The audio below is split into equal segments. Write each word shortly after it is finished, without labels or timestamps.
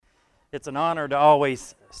It's an honor to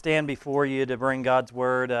always stand before you to bring God's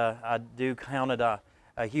Word. I do count it a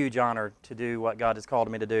huge honor to do what God has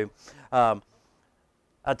called me to do.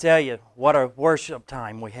 I tell you, what a worship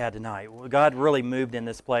time we had tonight. God really moved in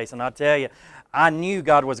this place. And I tell you, I knew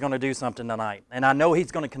God was going to do something tonight. And I know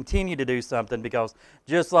He's going to continue to do something, because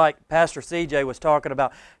just like Pastor CJ was talking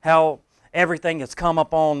about how everything has come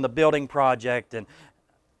up on the building project, and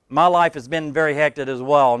my life has been very hectic as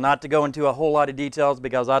well. Not to go into a whole lot of details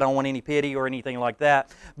because I don't want any pity or anything like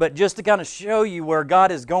that. But just to kind of show you where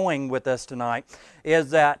God is going with us tonight is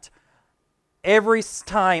that every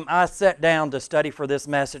time I sat down to study for this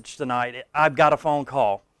message tonight, I've got a phone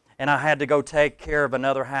call. And I had to go take care of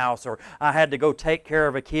another house, or I had to go take care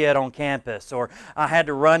of a kid on campus, or I had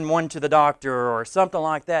to run one to the doctor, or something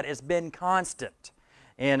like that. It's been constant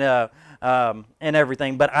and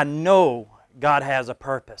everything. But I know God has a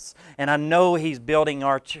purpose, and I know He's building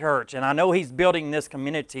our church, and I know He's building this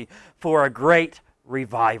community for a great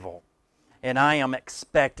revival, and I am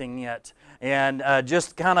expecting it. And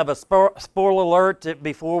just kind of a spoiler alert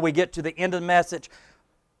before we get to the end of the message,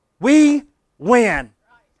 we win.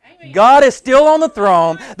 God is still on the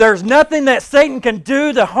throne. There's nothing that Satan can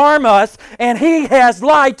do to harm us, and he has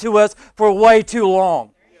lied to us for way too long.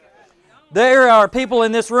 There are people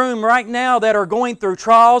in this room right now that are going through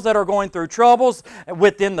trials, that are going through troubles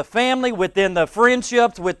within the family, within the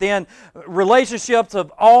friendships, within relationships of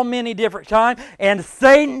all many different kinds. And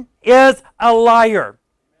Satan is a liar.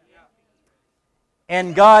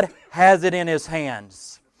 And God has it in His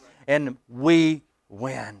hands. And we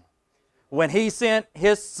win. When He sent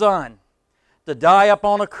His Son to die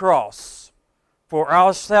upon a cross for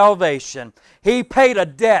our salvation, He paid a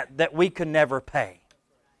debt that we could never pay.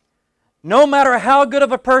 No matter how good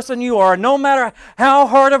of a person you are, no matter how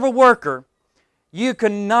hard of a worker, you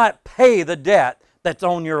cannot pay the debt that's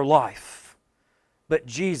on your life. But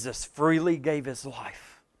Jesus freely gave His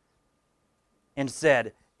life and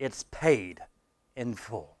said, it's paid in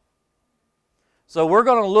full. So we're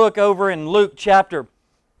going to look over in Luke chapter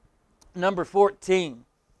number 14.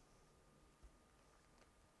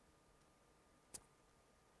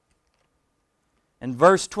 And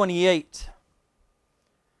verse 28.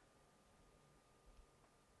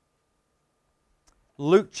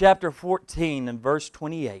 Luke chapter 14 and verse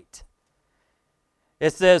 28.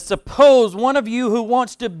 It says, suppose one of you who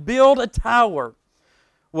wants to build a tower,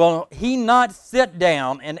 will he not sit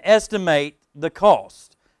down and estimate the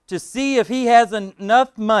cost to see if he has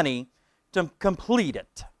enough money to complete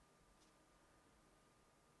it?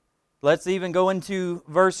 Let's even go into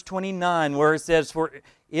verse 29 where it says, for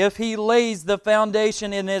if he lays the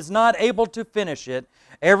foundation and is not able to finish it,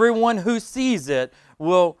 everyone who sees it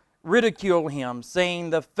will ridicule him,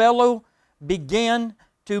 saying, the fellow began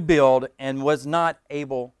to build and was not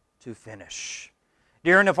able to finish.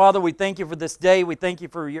 Dear Heavenly Father, we thank You for this day. We thank You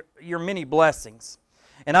for your many blessings.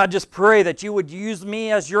 And I just pray that You would use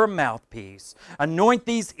me as Your mouthpiece. Anoint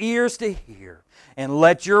these ears to hear, and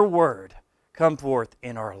let Your word come forth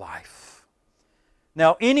in our life.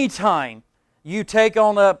 Now, anytime you take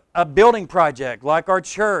on a building project like our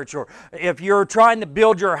church, or if you're trying to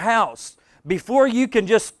build your house, before you can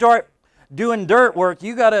just start doing dirt work,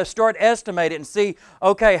 you got to start estimating and see,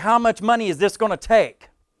 okay, how much money is this going to take?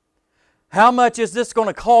 How much is this going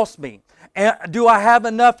to cost me? And do I have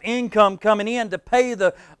enough income coming in to pay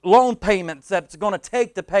the loan payments that it's going to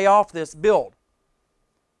take to pay off this build?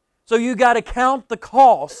 So you got to count the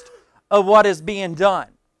cost of what is being done.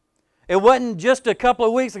 It wasn't just a couple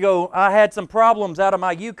of weeks ago I had some problems out of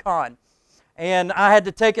my Yukon, and I had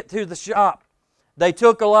to take it to the shop. They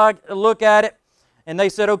took a look at it, and they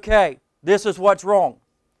said, okay, this is what's wrong.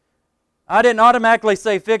 I didn't automatically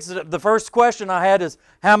say fix it. The first question I had is,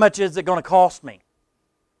 how much is it going to cost me?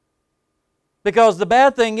 Because the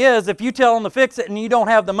bad thing is, if you tell them to fix it and you don't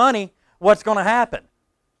have the money, what's going to happen?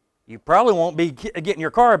 You probably won't be getting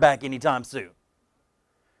your car back anytime soon.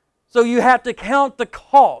 So you have to count the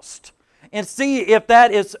cost and see if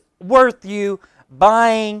that is worth you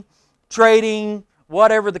buying, trading,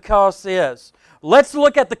 whatever the cost is. Let's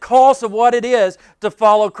look at the cost of what it is to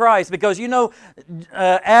follow Christ. Because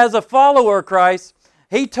as a follower of Christ,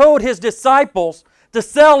 He told His disciples to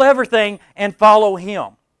sell everything and follow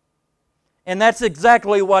Him. And that's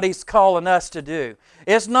exactly what He's calling us to do.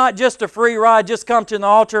 It's not just a free ride, just come to the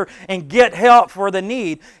altar and get help for the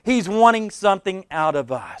need. He's wanting something out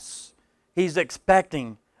of us. He's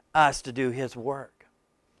expecting us to do His work.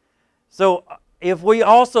 So if we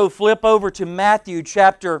also flip over to Matthew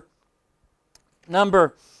chapter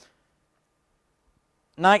number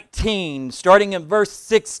 19, starting in verse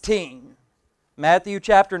 16. Matthew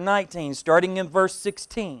chapter 19, starting in verse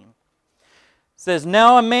 16. says,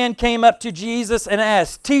 "Now a man came up to Jesus and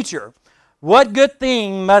asked, 'Teacher, what good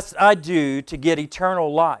thing must I do to get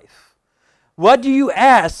eternal life?' 'What do you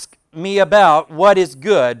ask me about what is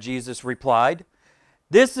good?' Jesus replied.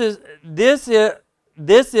 This is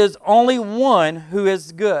only one who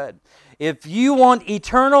is good. If you want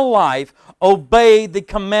eternal life, obey the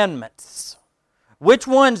commandments." "Which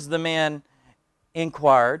ones?" the man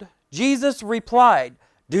inquired. Jesus replied,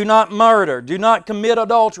 "Do not murder, do not commit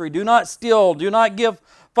adultery, do not steal, do not give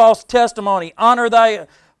false testimony, honor thy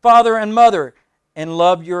father and mother, and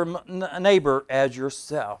love your neighbor as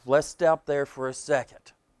yourself." Let's stop there for a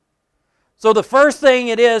second. So the first thing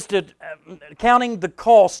it is to counting the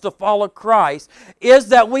cost to follow Christ is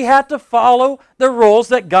that we have to follow the rules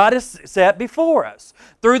that God has set before us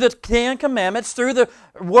through the Ten Commandments, through the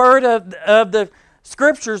word of the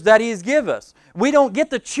Scriptures that He's given us. We don't get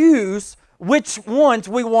to choose which ones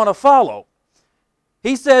we want to follow.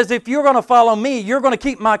 He says, if you're going to follow me, you're going to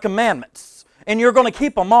keep my commandments, and you're going to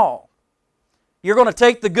keep them all. You're going to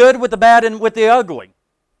take the good with the bad and with the ugly.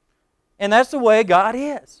 And that's the way God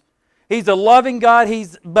is. He's a loving God,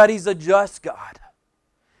 but He's a just God.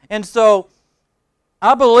 And so,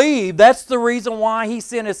 I believe that's the reason why He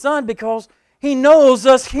sent His Son, because He knows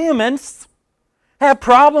us humans have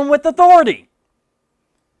problem with authority.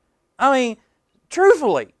 I mean,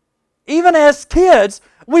 truthfully, even as kids,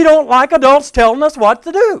 we don't like adults telling us what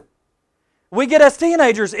to do. We get as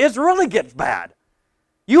teenagers, it really gets bad.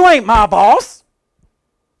 You ain't my boss.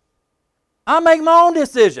 I make my own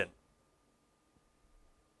decision.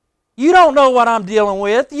 You don't know what I'm dealing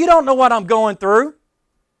with. You don't know what I'm going through.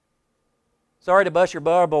 Sorry to bust your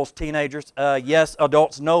bubbles, teenagers. Yes,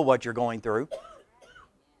 adults know what you're going through.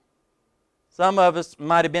 Some of us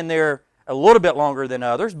might have been there a little bit longer than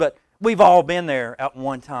others, but we've all been there at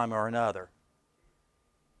one time or another.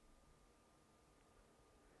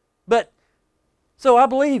 But, so I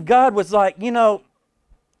believe God was like,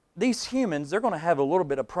 these humans, they're going to have a little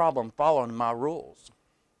bit of problem following my rules.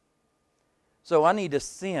 So I need to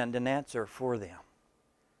send an answer for them.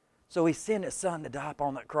 So He sent His Son to die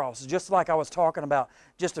upon that cross, just like I was talking about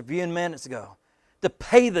just a few minutes ago, to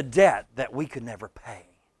pay the debt that we could never pay.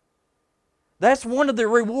 That's one of the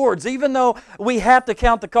rewards. Even though we have to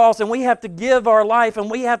count the cost and we have to give our life and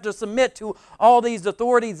we have to submit to all these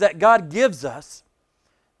authorities that God gives us,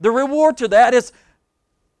 the reward to that is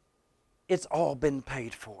it's all been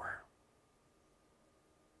paid for.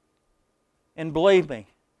 And believe me,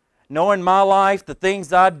 knowing my life, the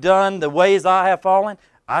things I've done, the ways I have fallen,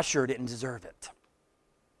 I sure didn't deserve it.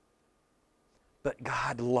 But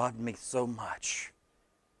God loved me so much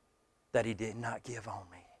that He did not give on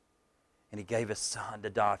me. And He gave His Son to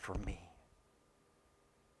die for me.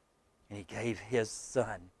 And He gave His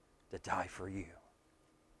Son to die for you.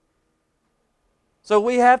 So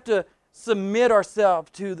we have to submit ourselves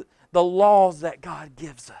to the laws that God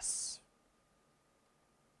gives us.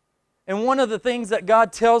 And one of the things that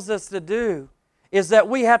God tells us to do is that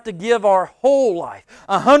we have to give our whole life,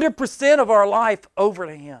 100% of our life, over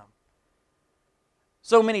to Him.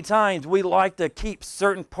 So many times we like to keep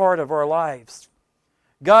certain part of our lives.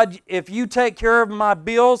 God, if you take care of my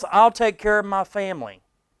bills, I'll take care of my family.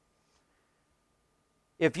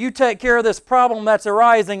 If you take care of this problem that's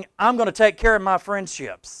arising, I'm going to take care of my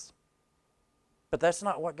friendships. But that's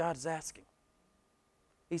not what God's asking.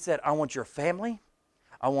 He said, I want your family.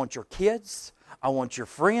 I want your kids. I want your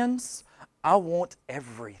friends. I want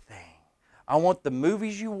everything. I want the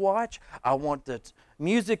movies you watch. I want the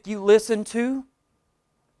music you listen to.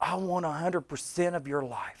 I want 100% of your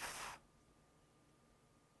life.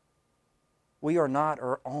 We are not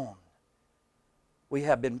our own. We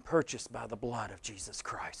have been purchased by the blood of Jesus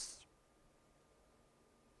Christ.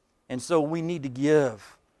 And so we need to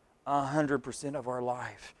give 100% of our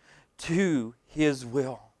life to His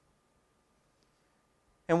will.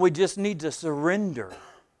 And we just need to surrender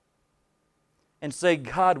and say,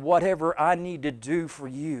 God, whatever I need to do for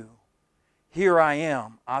you, here I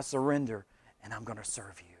am. I surrender, and I'm going to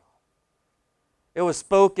serve you. It was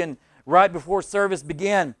spoken right before service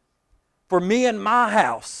began. For me and my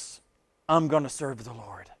house, I'm going to serve the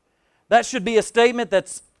Lord. That should be a statement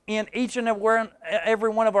that's in each and every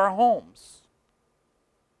one of our homes.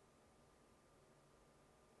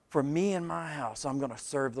 For me and my house, I'm going to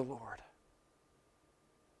serve the Lord.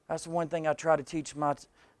 That's one thing I try to teach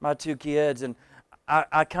my two kids. And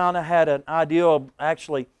I kind of had an idea of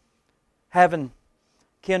actually having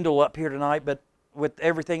Kendall up here tonight, but with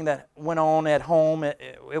everything that went on at home,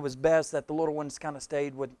 it was best that the little ones kind of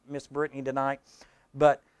stayed with Miss Brittany tonight.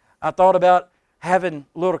 But I thought about having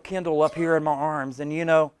little Kendall up here in my arms, and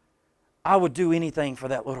I would do anything for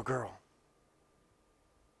that little girl.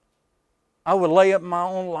 I would lay up my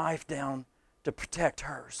own life down to protect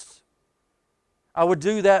hers. I would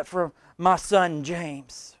do that for my son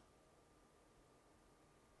James.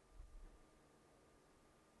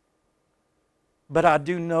 But I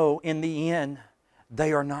do know in the end,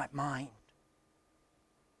 they are not mine.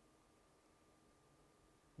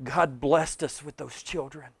 God blessed us with those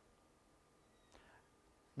children.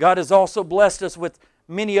 God has also blessed us with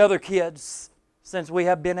many other kids since we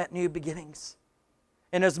have been at New Beginnings.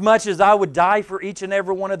 And as much as I would die for each and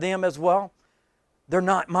every one of them as well, they're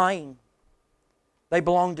not mine. They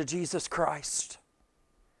belong to Jesus Christ.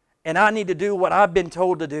 And I need to do what I've been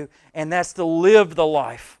told to do, and that's to live the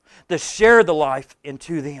life, to share the life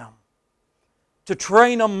into them, to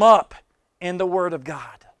train them up in the Word of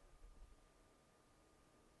God.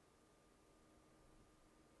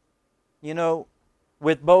 You know,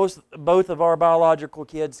 with both of our biological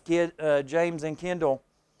kids, James and Kendall,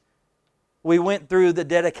 we went through the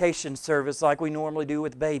dedication service like we normally do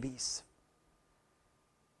with babies.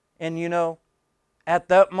 And you know, at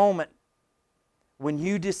that moment, when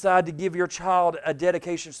you decide to give your child a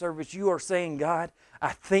dedication service, you are saying, God, I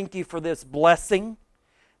thank you for this blessing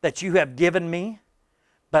that you have given me,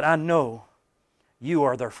 but I know you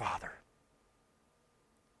are their father.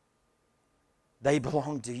 They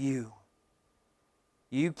belong to you.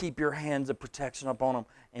 You keep your hands of protection upon them,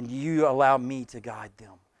 and you allow me to guide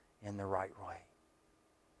them in the right way.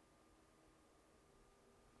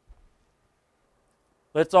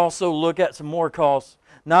 Let's also look at some more calls.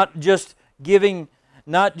 Not just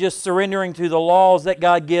surrendering to the laws that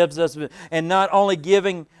God gives us, and not only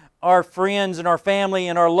giving our friends and our family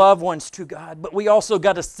and our loved ones to God, but we also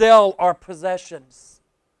got to sell our possessions.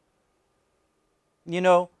 You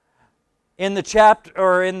know, in the chapter,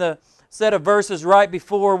 or in the set of verses right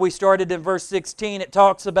before we started in verse 16, it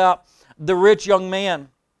talks about the rich young man.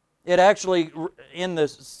 It actually, in the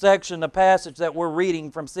section, the passage that we're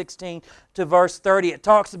reading from 16 to verse 30, it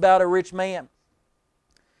talks about a rich man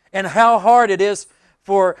and how hard it is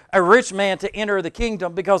for a rich man to enter the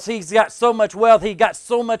kingdom, because he's got so much wealth, he got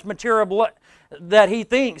so much material that he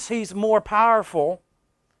thinks he's more powerful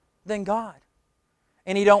than God.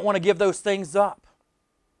 And he don't want to give those things up.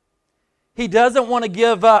 He doesn't want to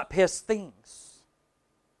give up his things.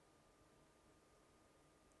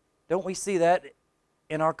 Don't we see that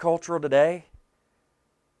in our culture today?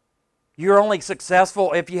 You're only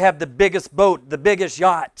successful if you have the biggest boat, the biggest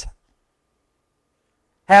yacht,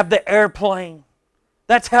 have the airplane.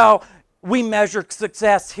 That's how we measure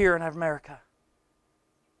success here in America.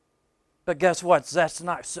 But guess what? That's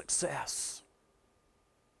not success.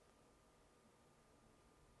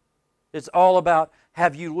 It's all about,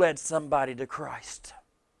 have you led somebody to Christ?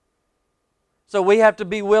 So we have to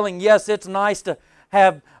be willing. Yes, it's nice to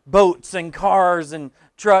have boats and cars and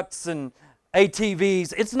trucks and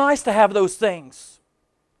ATVs. It's nice to have those things.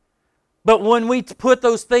 But when we put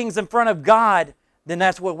those things in front of God, then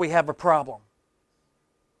that's where we have a problem.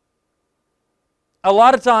 A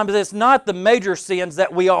lot of times it's not the major sins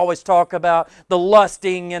that we always talk about, the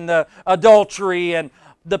lusting and the adultery and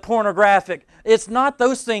the pornographic. It's not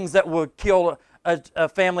those things that will kill a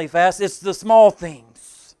family fast. It's the small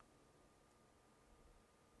things.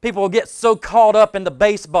 People will get so caught up in the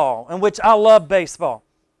baseball, in which I love baseball.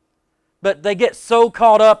 But they get so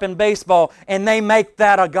caught up in baseball and they make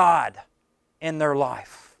that a god in their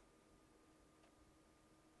life.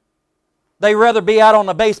 They'd rather be out on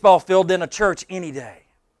a baseball field than a church any day.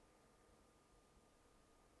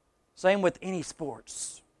 Same with any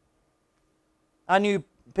sports. I knew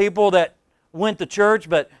people that went to church,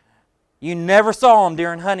 but you never saw them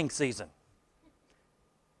during hunting season.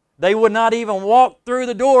 They would not even walk through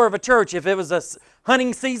the door of a church if it was a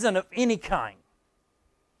hunting season of any kind.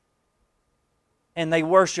 And they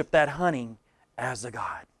worship that hunting as a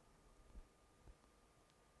god.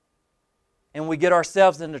 And we get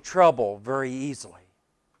ourselves into trouble very easily.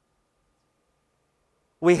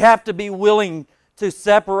 We have to be willing to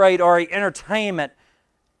separate our entertainment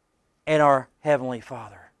and our Heavenly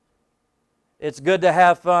Father. It's good to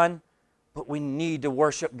have fun, but we need to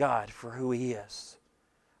worship God for who He is.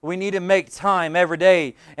 We need to make time every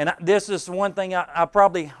day. And this is one thing I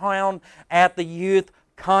probably hound at the youth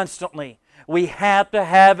constantly. We have to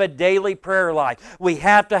have a daily prayer life. We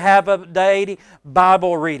have to have a daily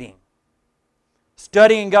Bible reading.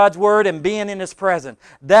 Studying God's Word and being in His presence.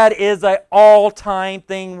 That is an all-time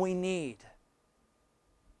thing we need.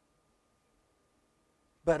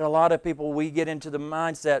 But a lot of people, we get into the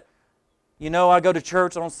mindset, you know, I go to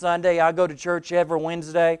church on Sunday, I go to church every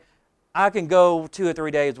Wednesday. I can go 2 or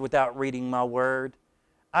 3 days without reading my Word.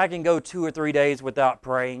 I can go 2 or 3 days without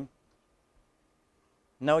praying.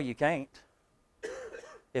 No, you can't.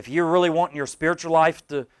 If you're really wanting your spiritual life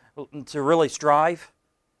to really strive,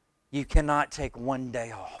 you cannot take one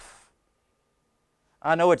day off.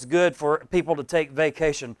 I know it's good for people to take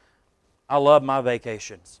vacation. I love my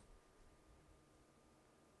vacations.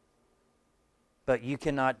 But you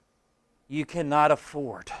cannot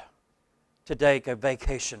afford to take a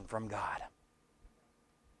vacation from God.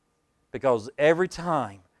 Because every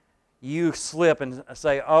time you slip and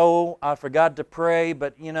say, oh, I forgot to pray,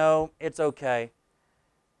 but it's okay,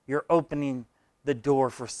 you're opening the door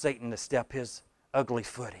for Satan to step his ugly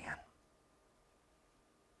foot in.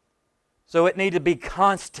 So it needs to be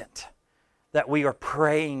constant that we are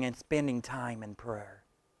praying and spending time in prayer.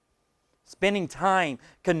 Spending time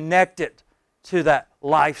connected to that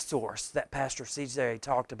life source that Pastor CJ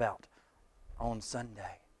talked about on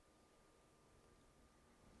Sunday.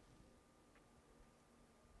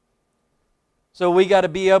 So we got to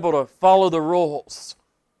be able to follow the rules.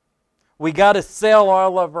 We got to sell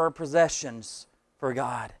all of our possessions for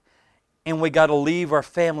God. And we got to leave our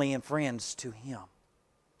family and friends to Him.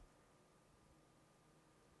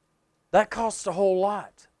 That costs a whole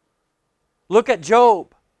lot. Look at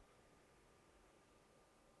Job.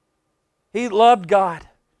 He loved God.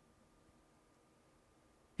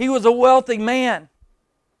 He was a wealthy man.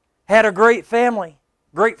 Had a great family,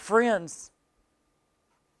 great friends.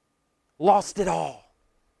 Lost it all.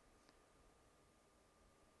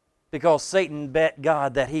 Because Satan bet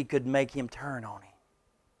God that he could make him turn on him.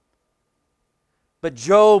 But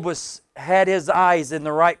Job had his eyes in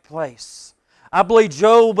the right place. I believe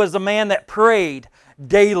Job was a man that prayed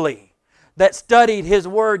daily, that studied his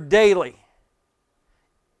word daily.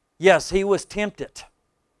 Yes, he was tempted.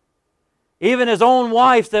 Even his own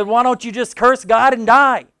wife said, why don't you just curse God and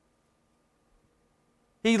die?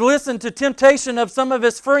 He listened to temptation of some of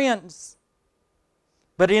his friends.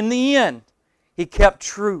 But in the end, he kept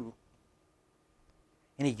true.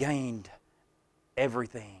 And he gained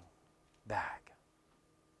everything back.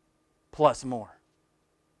 Plus more.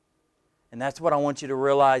 And that's what I want you to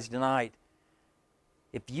realize tonight.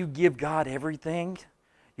 If you give God everything,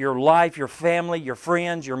 your life, your family, your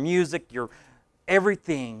friends, your music, your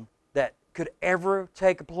everything that could ever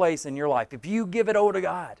take place in your life, if you give it over to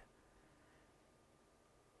God,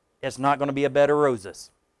 it's not going to be a bed of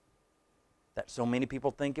roses that so many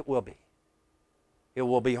people think it will be. It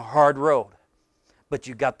will be a hard road. But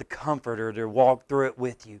you got the comforter to walk through it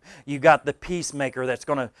with you. You got the peacemaker that's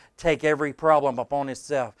going to take every problem upon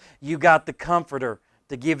himself. You got the comforter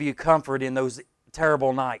to give you comfort in those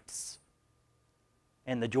terrible nights.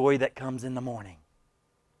 And the joy that comes in the morning.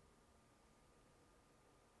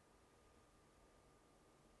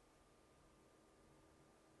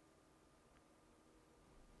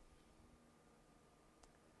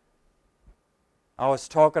 I was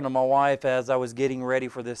talking to my wife as I was getting ready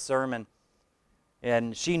for this sermon.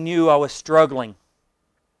 And she knew I was struggling.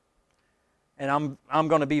 And I'm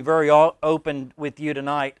going to be very open with you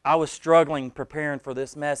tonight. I was struggling preparing for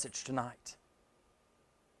this message tonight.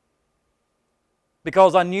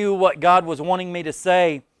 Because I knew what God was wanting me to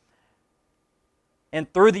say.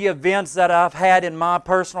 And through the events that I've had in my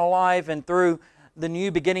personal life and through the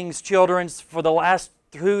New Beginnings Children's for the last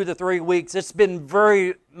 2 to 3 weeks, it's been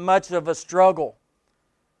very much of a struggle.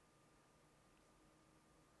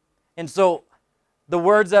 And so the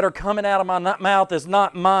words that are coming out of my mouth is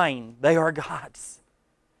not mine. They are God's.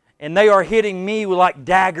 And they are hitting me like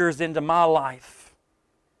daggers into my life.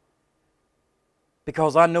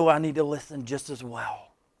 Because I know I need to listen just as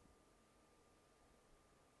well.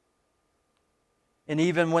 And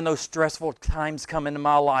even when those stressful times come into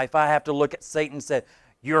my life, I have to look at Satan and say,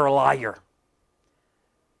 you're a liar.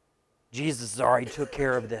 Jesus already took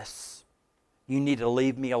care of this. You need to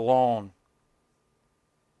leave me alone.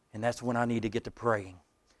 And that's when I need to get to praying.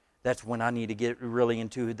 That's when I need to get really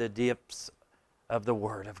into the depths of the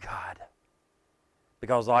Word of God.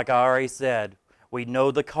 Because like I already said, we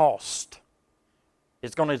know the cost.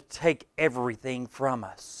 It's going to take everything from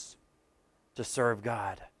us to serve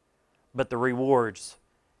God. But the rewards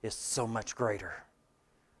is so much greater.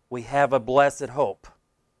 We have a blessed hope.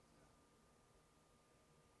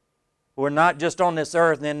 We're not just on this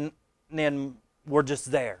earth and then we're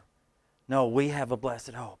just there. No, we have a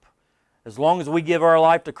blessed hope. As long as we give our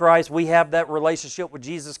life to Christ, we have that relationship with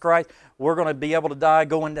Jesus Christ, we're going to be able to die,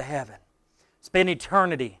 go into heaven. Spend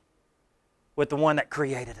eternity with the one that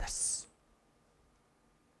created us.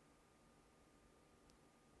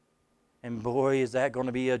 And boy, is that going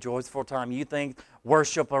to be a joyful time. You think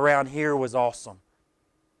worship around here was awesome.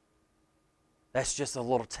 That's just a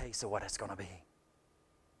little taste of what it's going to be.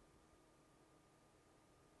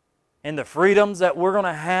 And the freedoms that we're going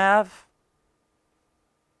to have,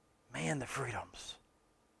 man, the freedoms.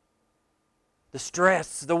 The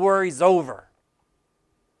stress, the worry's over.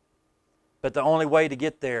 But the only way to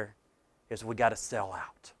get there is we got to sell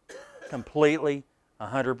out. Completely,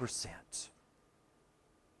 100%.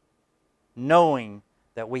 Knowing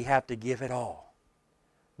that we have to give it all.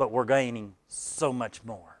 But we're gaining so much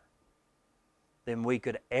more than we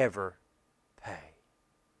could ever pay.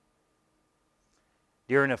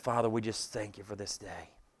 Dear and Father, we just thank You for this day.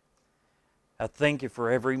 I thank You for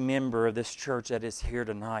every member of this church that is here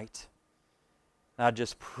tonight. I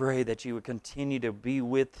just pray that You would continue to be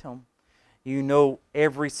with them. You know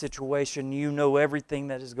every situation. You know everything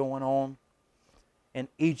that is going on in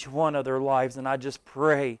each one of their lives. And I just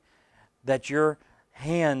pray that Your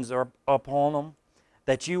hands are upon them,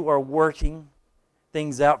 that You are working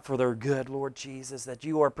things out for their good, Lord Jesus, that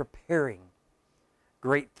You are preparing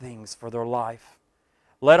great things for their life.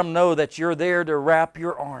 Let them know that You're there to wrap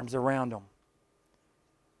Your arms around them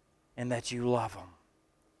and that You love them.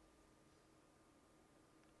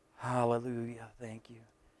 Hallelujah. Thank You.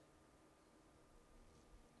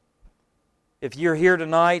 If you're here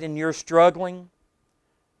tonight and you're struggling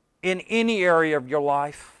in any area of your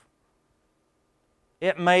life,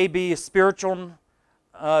 it may be a spiritual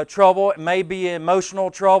trouble, it may be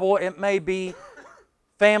emotional trouble, it may be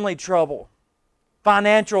family trouble,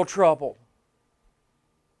 financial trouble.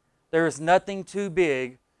 There is nothing too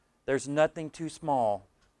big, there's nothing too small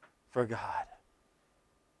for God.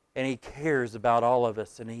 And He cares about all of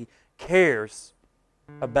us, and He cares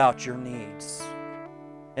about your needs.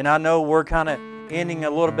 And I know we're kind of ending a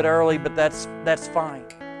little bit early, but that's fine.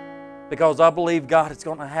 Because I believe God is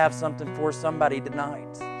going to have something for somebody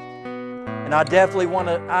tonight. And I definitely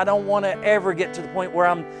I don't want to ever get to the point where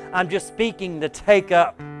I'm just speaking to take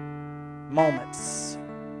up moments.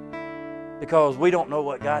 Because we don't know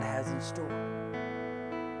what God has in store.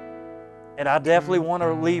 And I definitely want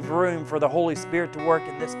to leave room for the Holy Spirit to work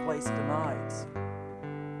in this place tonight.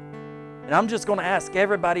 And I'm just going to ask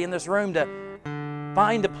everybody in this room to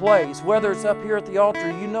find a place, whether it's up here at the altar.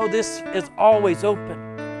 You know this is always open.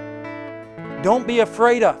 Don't be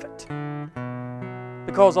afraid of it.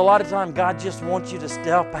 Because a lot of times God just wants you to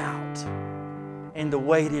step out and to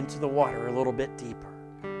wade into the water a little bit deeper.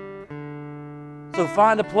 So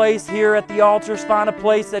find a place here at the altars, find a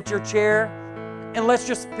place at your chair, and let's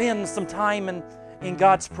just spend some time in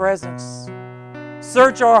God's presence.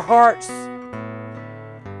 Search our hearts.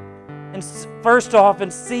 And first off,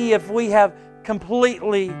 and see if we have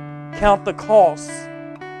completely count the cost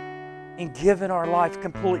and given our life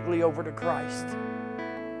completely over to Christ.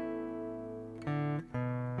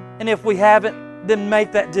 And if we haven't, then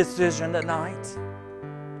make that decision tonight.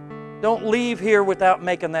 Don't leave here without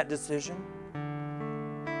making that decision.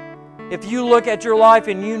 If you look at your life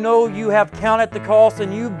and you know you have counted the cost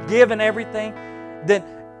and you've given everything, then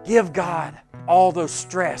give God all those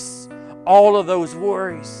stress, all of those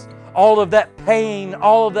worries, all of that pain,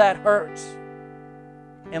 all of that hurt,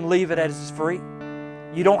 and leave it as free.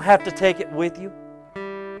 You don't have to take it with you.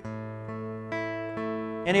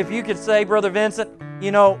 And if you could say, Brother Vincent,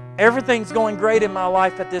 you know, everything's going great in my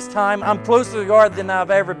life at this time. I'm closer to God than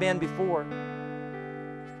I've ever been before.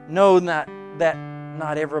 Know that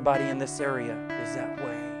not everybody in this area is that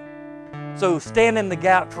way. So stand in the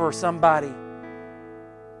gap for somebody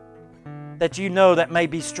that you know that may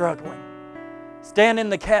be struggling. Stand in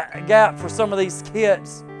the gap for some of these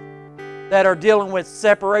kids that are dealing with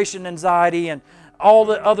separation anxiety and all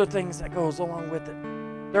the other things that goes along with it.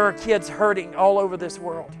 There are kids hurting all over this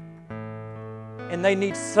world, and they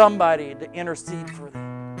need somebody to intercede for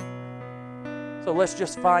them. So let's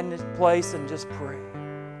just find this place and just pray.